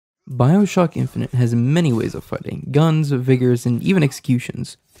Bioshock Infinite has many ways of fighting, guns, vigors, and even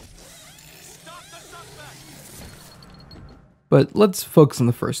executions. But let's focus on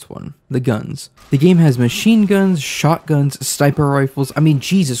the first one, the guns. The game has machine guns, shotguns, sniper rifles. I mean,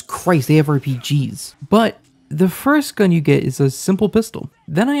 Jesus Christ, they have RPGs. But the first gun you get is a simple pistol.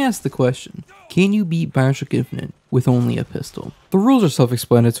 Then I asked the question, can you beat Bioshock Infinite with only a pistol? The rules are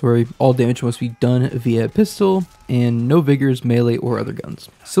self-explanatory. All damage must be done via a pistol, and no vigors, melee, or other guns.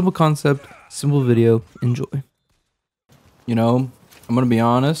 Simple concept, simple video, enjoy. You know, I'm gonna be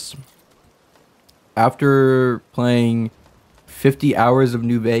honest. After playing 50 hours of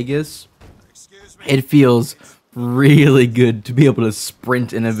New Vegas, it feels really good to be able to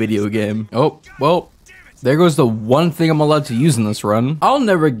sprint in a video game. Oh, well, there goes the one thing I'm allowed to use in this run. I'll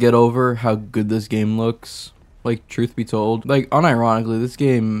never get over how good this game looks. Like, truth be told. Like, unironically, this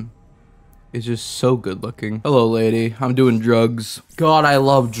game is just so good looking. Hello, lady. I'm doing drugs. God, I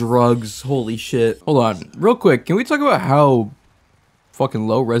love drugs. Holy shit. Hold on. Real quick, can we talk about how fucking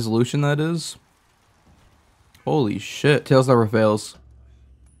low resolution that is? Holy shit. Tails never fails.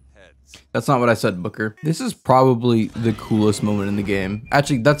 That's not what I said, Booker. This is probably the coolest moment in the game.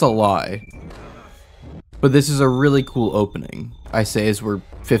 Actually, that's a lie. But this is a really cool opening. I say as we're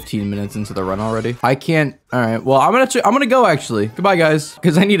 15 minutes into the run already. I can't. All right. Well, I'm gonna go actually. Goodbye, guys.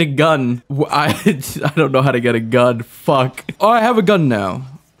 Because I need a gun. I don't know how to get a gun. Fuck. Oh, I have a gun now.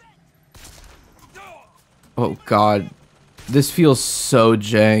 Oh God. This feels so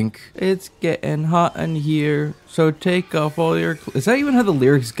jank. It's getting hot in here, so take off all your clothes. Is that even how the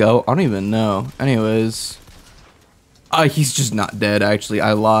lyrics go? I don't even know. Anyways. He's just not dead, actually.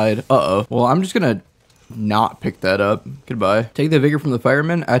 I lied. Uh-oh. Well, I'm just gonna not pick that up. Goodbye. Take the vigor from the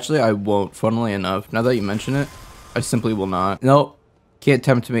fireman? Actually, I won't, funnily enough. Now that you mention it, I simply will not. Nope. Can't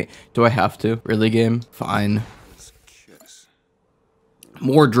tempt me. Do I have to? Really, game? Fine.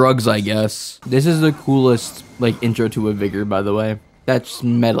 More drugs, I guess. This is the coolest, like, intro to a vigor, by the way. That's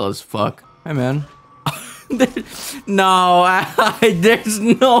metal as fuck. Hey, man. No, there's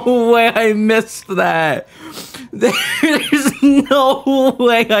no way I missed that. There's no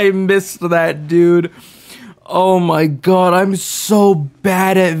way I missed that, dude. Oh my God, I'm so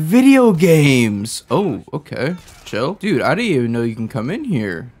bad at video games. Oh, okay. Chill. Dude, I didn't even know you can come in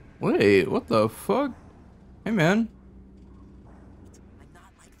here. Wait, what the fuck? Hey, man.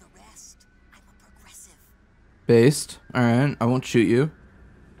 Based. Alright, I won't shoot you.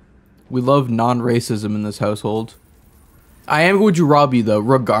 We love non-racism in this household. I am going to rob you though,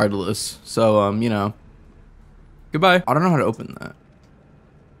 regardless. So, you know. Goodbye. I don't know how to open that.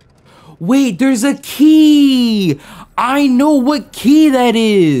 Wait, there's a key! I know what key that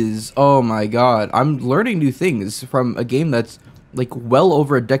is! Oh my God. I'm learning new things from a game that's like well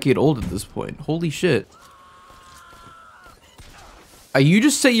over a decade old at this point. Holy shit. You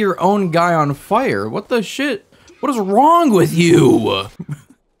just set your own guy on fire. What the shit? What is wrong with you?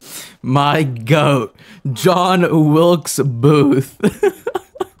 My goat, John Wilkes Booth.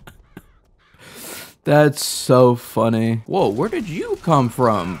 That's so funny. Whoa, where did you come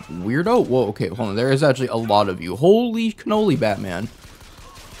from, weirdo? Whoa, okay, hold on. There is actually a lot of you. Holy cannoli, Batman.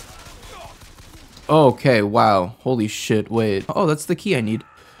 Okay, wow. Holy shit, wait. Oh, that's the key I need.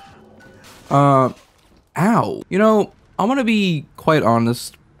 Ow. You know, I'm gonna be quite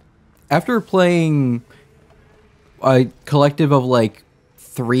honest. After playing a collective of like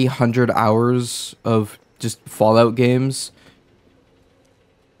 300 hours of just Fallout games,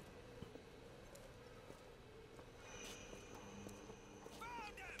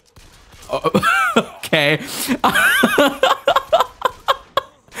 okay.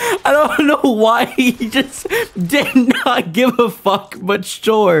 I don't know why he just did not give a fuck, but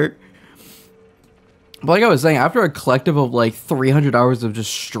sure. But like I was saying, after a collective of like 300 hours of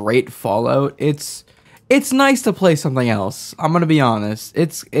just straight Fallout, it's nice to play something else. I'm gonna be honest.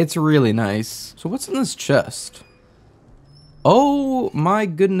 It's really nice. So what's in this chest? Oh my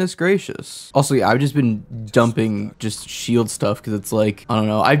goodness gracious. Also, yeah, I've just been dumping just shield stuff because it's like, I don't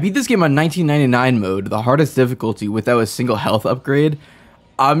know. I beat this game on 1999 mode, the hardest difficulty without a single health upgrade.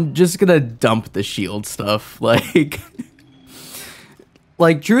 I'm just gonna dump the shield stuff. Like,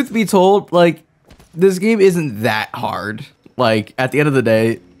 like truth be told, like, this game isn't that hard. Like, at the end of the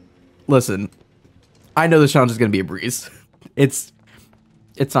day, listen, I know this challenge is gonna be a breeze. It's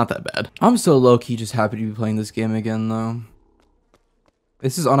not that bad. I'm so low-key just happy to be playing this game again, though.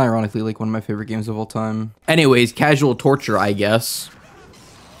 This is unironically like one of my favorite games of all time. Anyways, casual torture, I guess.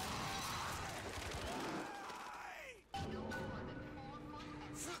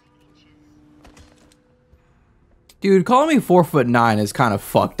 Dude, calling me 4'9" is kind of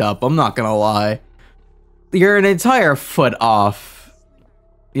fucked up. I'm not gonna lie. You're an entire foot off.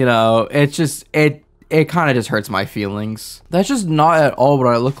 You know, it's just, it kind of just hurts my feelings. That's just not at all what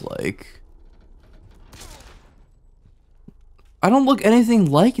I look like. I don't look anything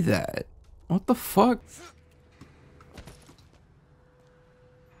like that. What the fuck?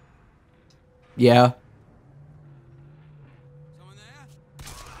 Yeah.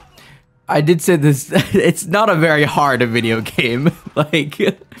 I did say this, it's not a very hard video game. Like,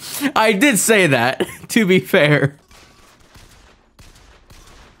 I did say that, to be fair.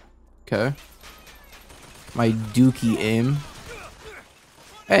 Okay. My dookie aim.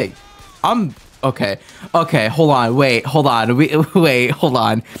 Hey, I'm okay. Okay, hold on. Wait, hold on. Wait, hold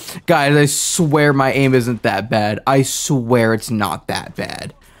on. Guys, I swear my aim isn't that bad. I swear it's not that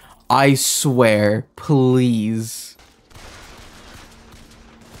bad. I swear, please.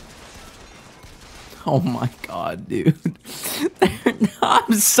 Oh my god, dude.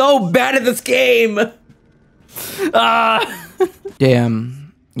 I'm so bad at this game. Ah.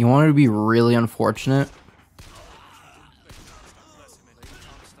 Damn. You want it to be really unfortunate?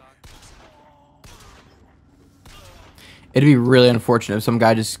 It'd be really unfortunate if some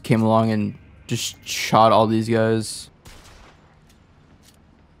guy just came along and just shot all these guys.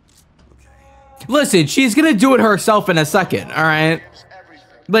 Listen, she's gonna do it herself in a second, alright?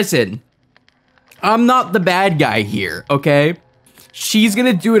 Listen, I'm not the bad guy here, okay? She's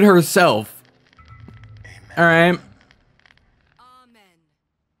gonna do it herself. Alright?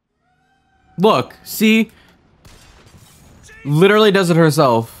 Look, see? Literally does it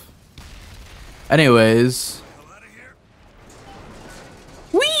herself. Anyways.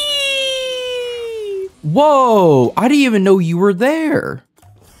 Whee! Whoa! I didn't even know you were there.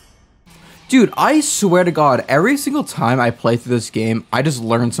 Dude, I swear to God, every single time I play through this game, I just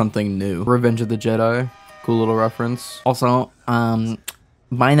learn something new. Revenge of the Jedi. Cool little reference. Also,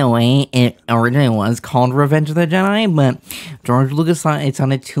 by the way, it originally was called Revenge of the Jedi, but George Lucas thought it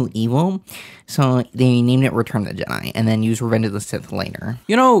sounded too evil, so they named it Return of the Jedi, and then used Revenge of the Sith later.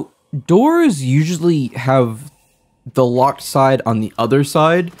 You know, doors usually have the locked side on the other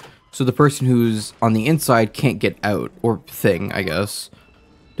side, so the person who's on the inside can't get out, or thing, I guess.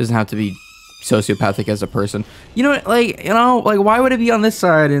 Doesn't have to be sociopathic as a person. You know, like, why would it be on this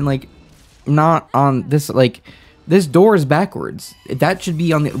side and, like, not on this, like, this door is backwards. That should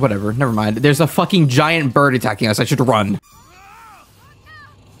be on the, whatever, never mind. There's a fucking giant bird attacking us. I should run.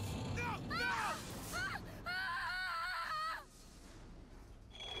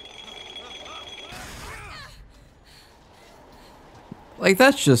 Like,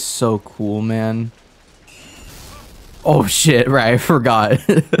 that's just so cool, man. Oh shit, right, I forgot.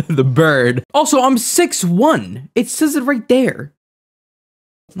 The bird. Also, I'm 6'1". It says it right there.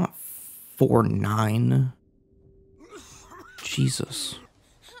 I'm not 4'9". Jesus.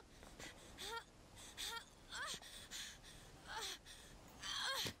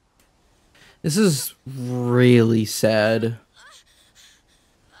 This is really sad.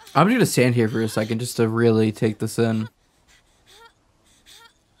 I'm just gonna stand here for a second just to really take this in.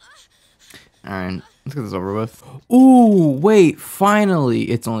 Alright, let's get this over with. Ooh, wait, finally!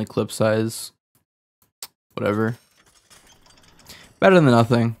 It's only clip size. Whatever. Better than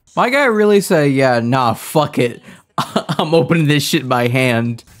nothing. My guy really say, yeah, nah, fuck it. I'm opening this shit by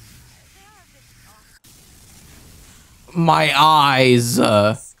hand. My eyes.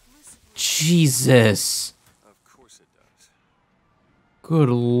 Jesus. Good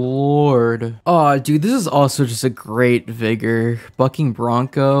lord. Oh, dude, this is also just a great vigor. Bucking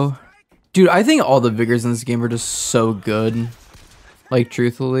Bronco. Dude, I think all the vigors in this game are just so good. Like,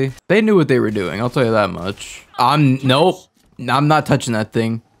 truthfully. They knew what they were doing, I'll tell you that much. Nope. I'm not touching that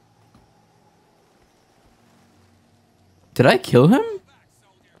thing. Did I kill him?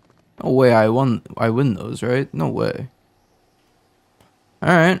 No way, I win those, right? No way.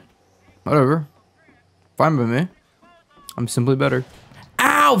 Alright. Whatever. Fine by me. I'm simply better.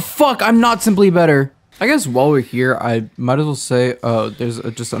 Ow, fuck, I'm not simply better. I guess while we're here, I might as well say, oh, there's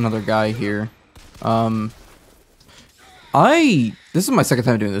just another guy here. This is my second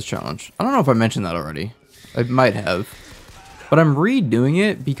time doing this challenge. I don't know if I mentioned that already. I might have. But I'm redoing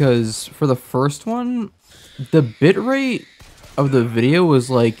it because for the first one, the bitrate of the video was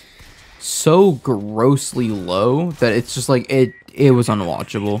like so grossly low that it's just like, it was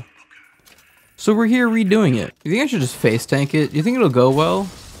unwatchable. So we're here redoing it. You think I should just face tank it? Do you think it'll go well?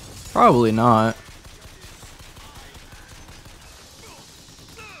 Probably not.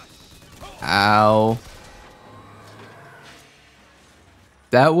 Ow.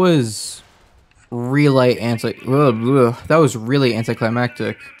 That was really that was really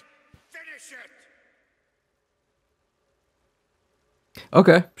anticlimactic.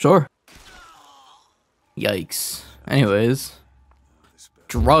 Okay, sure. Yikes. Anyways.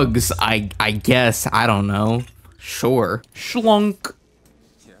 Drugs, I guess. I don't know. Sure. Schlunk.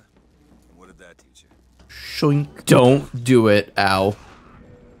 Yeah. What did that teach you? Shoink. Don't do it, ow.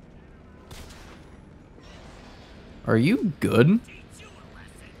 Are you good?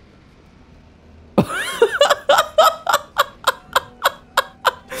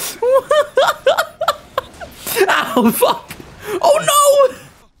 Ow, fuck. Oh no!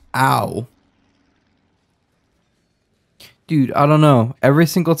 Ow. Dude, I don't know. Every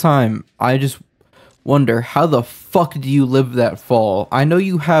single time, I just wonder, how the fuck do you live that fall? I know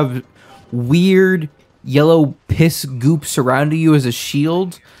you have weird yellow piss goop surrounding you as a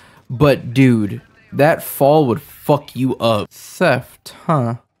shield, but dude, that fall would fuck you up. Theft,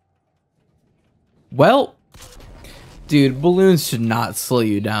 huh? Well, dude, balloons should not slow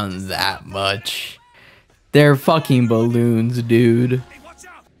you down that much. They're fucking balloons, dude.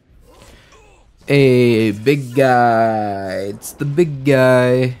 Hey, big guy. It's the big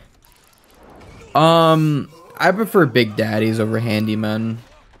guy. I prefer Big Daddies over Handymen.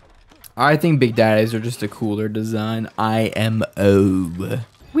 I think Big Daddies are just a cooler design. IMO.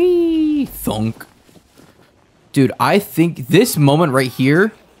 Wee thunk. Dude, I think this moment right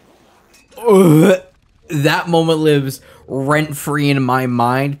here, that moment lives rent-free in my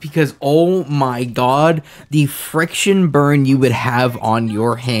mind because, oh my god, the friction burn you would have on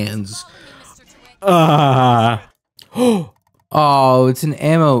your hands. Oh, it's an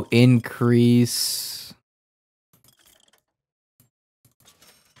ammo increase.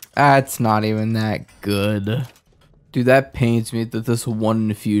 That's not even that good. Dude, that pains me that this one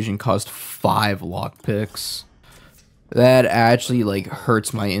infusion cost 5 lockpicks. That actually, like,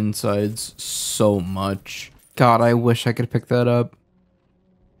 hurts my insides so much. God, I wish I could pick that up.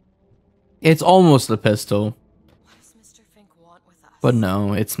 It's almost a pistol. What does Mr. Fink want with us? But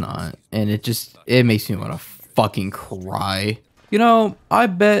no, it's not. And it makes me want to fucking cry. You know, I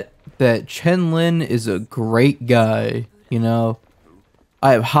bet that Chen Lin is a great guy, you know.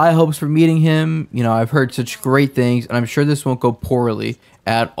 I have high hopes for meeting him. You know, I've heard such great things, and I'm sure this won't go poorly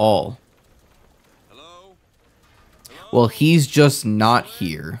at all. Hello? Hello? Well, he's just not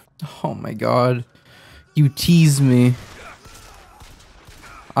here. Oh my god. You tease me.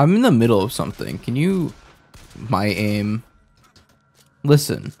 I'm in the middle of something. Can you... My aim.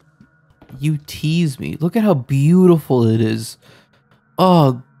 Listen. You tease me. Look at how beautiful it is.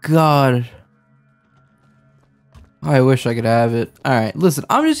 Oh god. I wish I could have it. Alright, listen,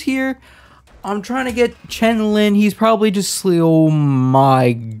 I'm just here. I'm trying to get Chen Lin. He's probably just sleep. Oh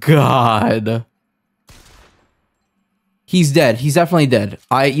my god. He's dead. He's definitely dead.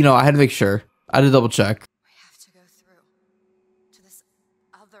 I had to make sure. I had to double check. We have to go through to this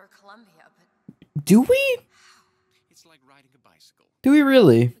other Columbia, but Do we? It's like riding a bicycle. Do we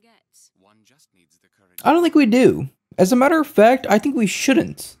really? One just needs the courage. I don't think we do. As a matter of fact, I think we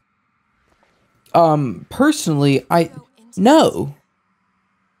shouldn't. Personally, no.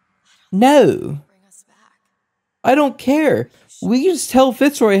 No. bring us back. I don't care. We can just tell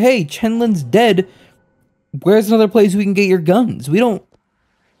Fitzroy, hey, Chenlin's dead. Where's another place we can get your guns? We don't...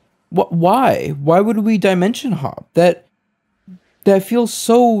 Why? Why would we dimension hop? That feels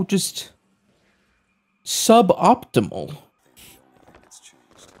so just... suboptimal. It's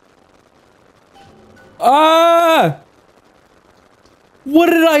changed. Ah! What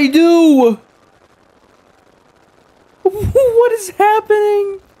did I do? What is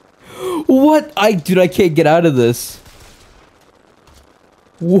happening? What? Dude, I can't get out of this.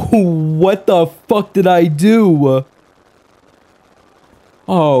 What the fuck did I do?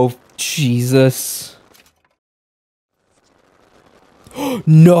 Oh, Jesus.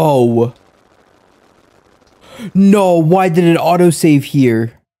 No. No, why did it autosave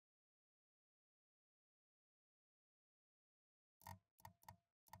here?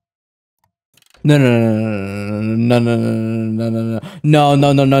 No, no, no, no, no, no, no, no, no,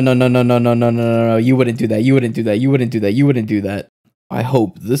 no, no, no, no, no, no, no, no, no, no, you wouldn't do that, you wouldn't do that, you wouldn't do that, you wouldn't do that. I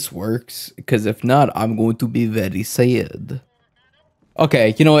hope this works, because if not, I'm going to be very sad.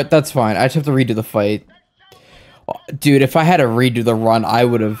 Okay, you know what, that's fine, I just have to redo the fight. Dude, if I had to redo the run, I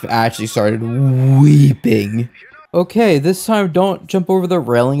would have actually started weeping. Okay, this time don't jump over the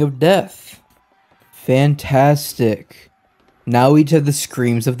railing of death. Fantastic. Now we have the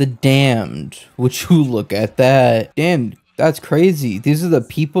screams of the damned. Would you look at that? Damn, that's crazy. These are the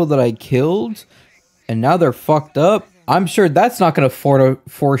people that I killed, and now they're fucked up. I'm sure that's not going to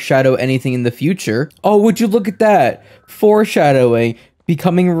foreshadow anything in the future. Oh, would you look at that? Foreshadowing,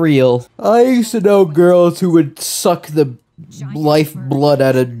 becoming real. I used to know girls who would suck the lifeblood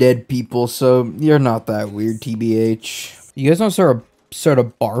out of dead people, so you're not that weird, TBH. You guys want to start a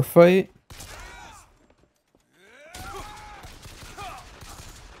bar fight?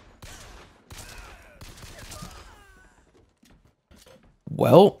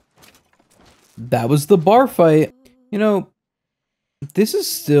 Well, that was the bar fight. You know, this is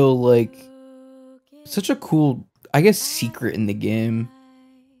still like such a cool, I guess, secret in the game.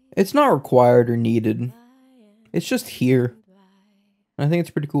 It's not required or needed. It's just here. I think it's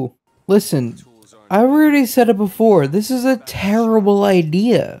pretty cool. Listen, I already said it before. This is a terrible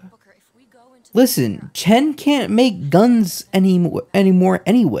idea. Booker, if we go into Listen, Chen can't make guns anymore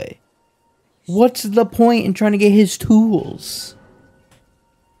anyway. What's the point in trying to get his tools?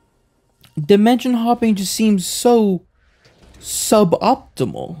 Dimension hopping just seems so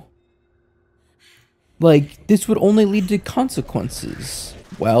suboptimal. Like, this would only lead to consequences.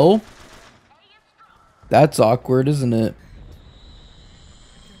 Well, that's awkward, isn't it?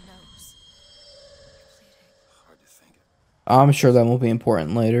 your nose. You're bleeding. Hard to think. I'm sure that won't be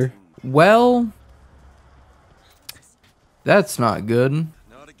important later. Well, that's not good.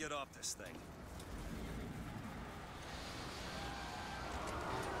 Now to get off this thing.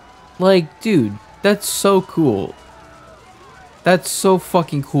 Like, dude, that's so cool. That's so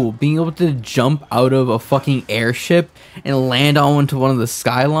fucking cool. Being able to jump out of a fucking airship and land onto one of the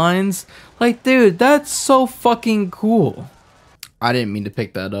skylines. Like, dude, that's so fucking cool. I didn't mean to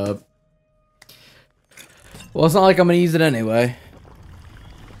pick that up. Well, it's not like I'm gonna use it anyway.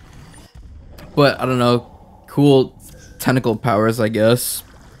 But, I don't know. Cool tentacle powers, I guess.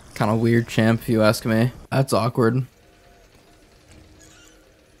 Kind of weird champ, if you ask me. That's awkward.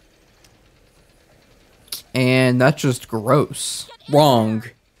 And that's just gross. Wrong.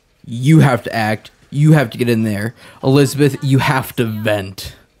 You have to act. You have to get in there. Elizabeth, you have to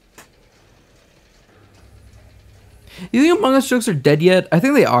vent. You think Among Us jokes are dead yet? I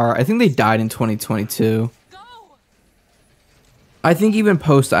think they are. I think they died in 2022. Go! I think even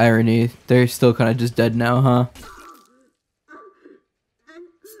post-irony, they're still kind of just dead now, huh?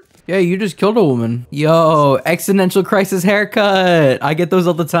 Yeah, you just killed a woman. Yo, existential crisis haircut. I get those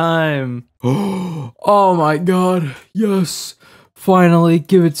all the time. Oh my god. Yes. Finally,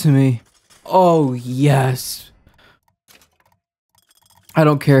 give it to me. Oh, yes. I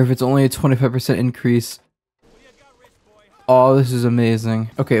don't care if it's only a 25% increase. Oh, this is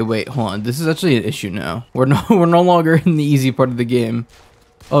amazing. Okay, wait, hold on. This is actually an issue now. We're no longer in the easy part of the game.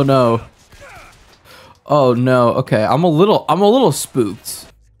 Oh no. Oh no. Okay, I'm a little spooked.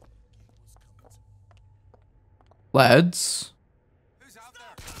 Lads.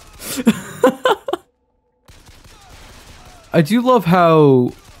 I do love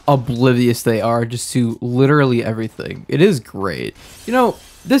how oblivious they are just to literally everything. It is great. You know,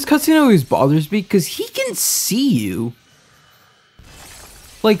 this cutscene always bothers me because he can see you.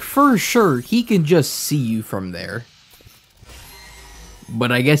 Like, for sure, he can just see you from there.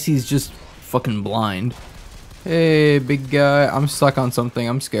 But I guess he's just fucking blind. Hey, big guy. I'm stuck on something.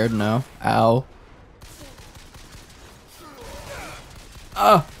 I'm scared now. Ow.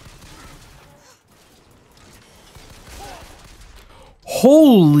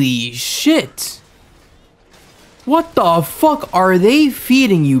 Holy shit! What the fuck are they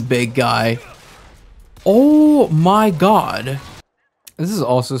feeding you, big guy? Oh my god. This is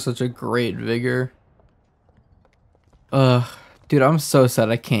also such a great vigor. Dude, I'm so sad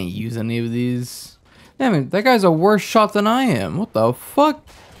I can't use any of these. Damn it, that guy's a worse shot than I am. What the fuck?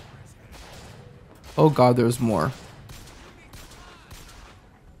 Oh god, there's more.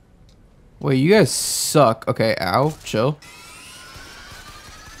 Wait, you guys suck. Okay, ow, chill.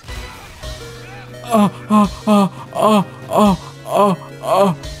 Oh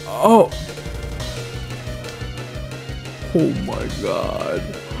my god.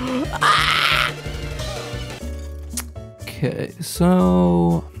 Okay,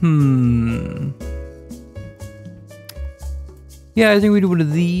 so yeah, I think we do one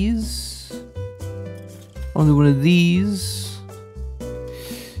of these. I'll do one of these.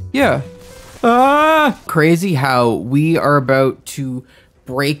 Yeah. Crazy how we are about to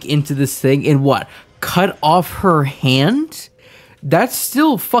break into this thing and what? Cut off her hand? That's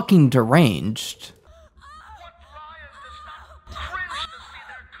still fucking deranged.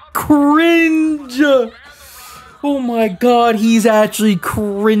 Cringe! Oh my god, he's actually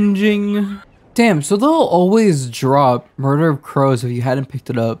cringing. Damn, so they'll always drop Murder of Crows if you hadn't picked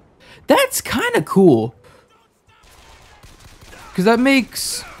it up. That's kind of cool. Because that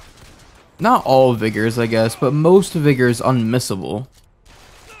makes, not all vigors, I guess, but most vigors unmissable.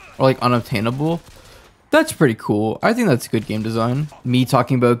 Or like unobtainable. That's pretty cool. I think that's good game design. Me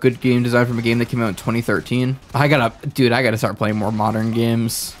talking about good game design from a game that came out in 2013. I gotta start playing more modern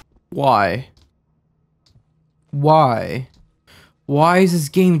games. Why? Why? Why is this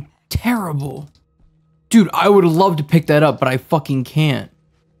game terrible? Dude, I would love to pick that up, but I fucking can't.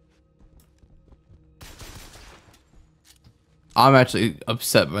 I'm actually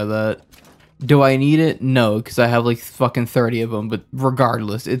upset by that. Do I need it? No, because I have like fucking 30 of them, but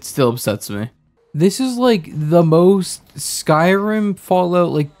regardless, it still upsets me. This is like the most Skyrim,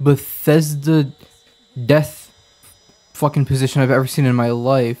 Fallout, like Bethesda death fucking position I've ever seen in my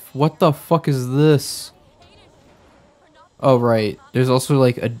life. What the fuck is this? Oh, right. There's also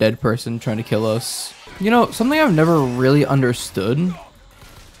like a dead person trying to kill us. You know, something I've never really understood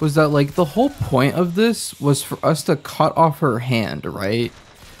was that like the whole point of this was for us to cut off her hand, right?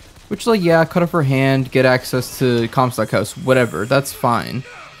 Which, like, yeah, cut off her hand, get access to Comstock House, whatever, that's fine.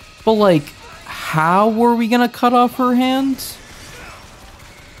 But, like, how were we gonna cut off her hand?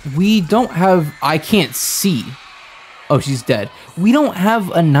 We don't have... I can't see. Oh, she's dead. We don't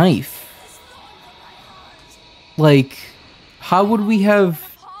have a knife. Like, how would we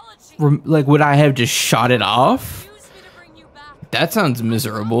have... Like, would I have just shot it off? That sounds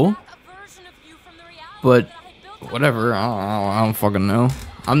miserable. But, whatever, I don't fucking know.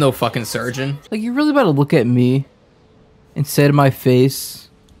 I'm no fucking surgeon. Like, you're really about to look at me and say to my face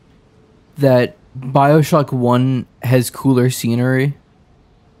that Bioshock 1 has cooler scenery?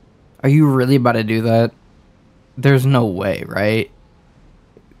 Are you really about to do that? There's no way, right?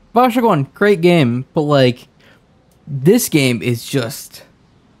 Bioshock 1, great game, but like, this game is just...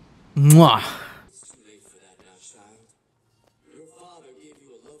 Mwah.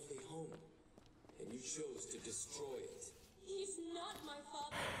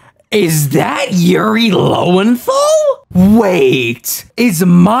 Is that Yuri Lowenthal? Wait, is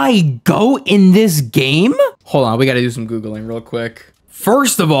my goat in this game? Hold on, we gotta do some Googling real quick.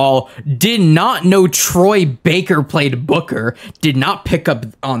 First of all, did not know Troy Baker played Booker. Did not pick up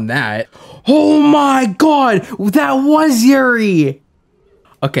on that. Oh my god, that was Yuri.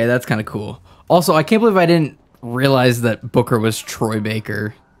 Okay, that's kind of cool. Also, I can't believe I didn't realize that Booker was Troy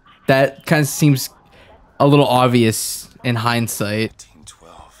Baker. That kind of seems a little obvious in hindsight.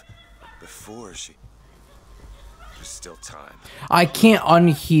 There's still time. I can't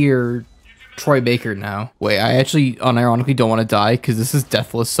unhear Troy Baker now. Wait, I actually unironically don't want to die because this is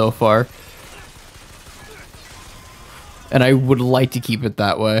deathless so far. And I would like to keep it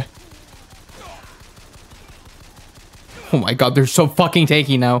that way. Oh my god, they're so fucking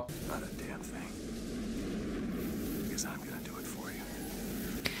tanky now. Not a damn thing. Because I'm gonna do it for you.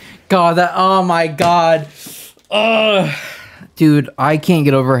 God, that, oh my god. Ugh. Dude, I can't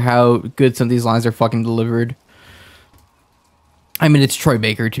get over how good some of these lines are fucking delivered. I mean, it's Troy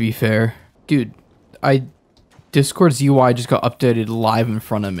Baker, to be fair. Dude, Discord's UI just got updated live in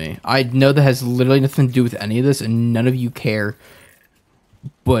front of me. I know that has literally nothing to do with any of this, and none of you care.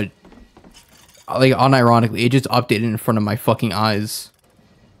 But, like, unironically, it just updated in front of my fucking eyes.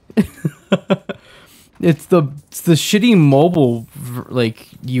 It's the shitty mobile, like,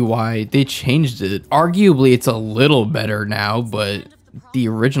 UI. They changed it. Arguably, it's a little better now, but the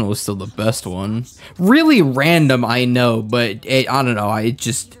original is still the best one. Really random, I know, but I don't know. I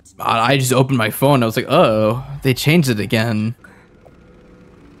just opened my phone. I was like, oh, they changed it again.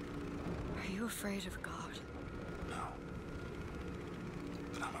 Are you afraid of God? No.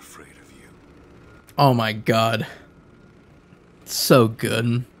 But I'm afraid of you. Oh my god. So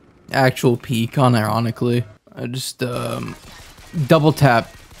good. Actual peak, unironically. I just, double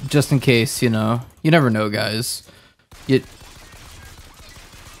tap, just in case, you know. You never know, guys. You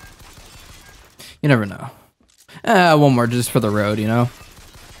never know. One more just for the road, you know?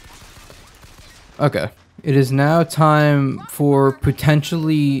 Okay. It is now time for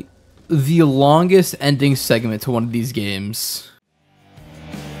potentially the longest ending segment to one of these games.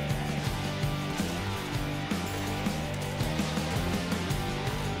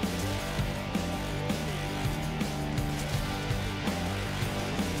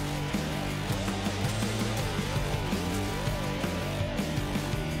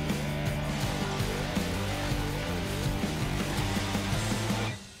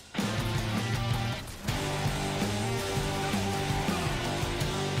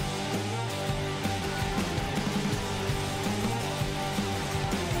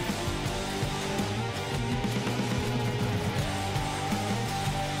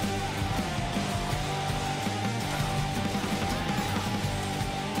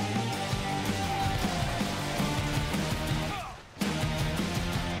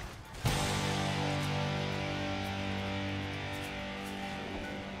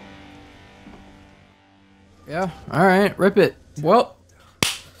 Yeah, alright, rip it. Well,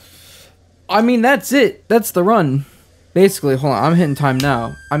 I mean, that's it. That's the run. Basically, hold on, I'm hitting time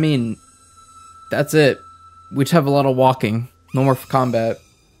now. I mean, that's it. We just have a lot of walking. No more combat.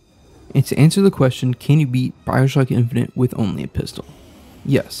 And to answer the question, can you beat Bioshock Infinite with only a pistol?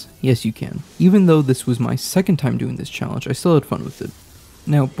 Yes, you can. Even though this was my second time doing this challenge, I still had fun with it.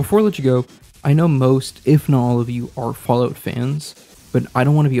 Now, before I let you go, I know most, if not all of you, are Fallout fans, but I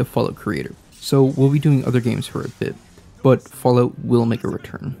don't want to be a Fallout creator, so we'll be doing other games for a bit, but Fallout will make a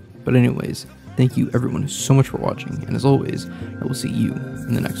return. But anyways, thank you everyone so much for watching, and as always, I will see you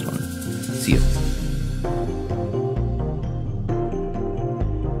in the next one. See ya.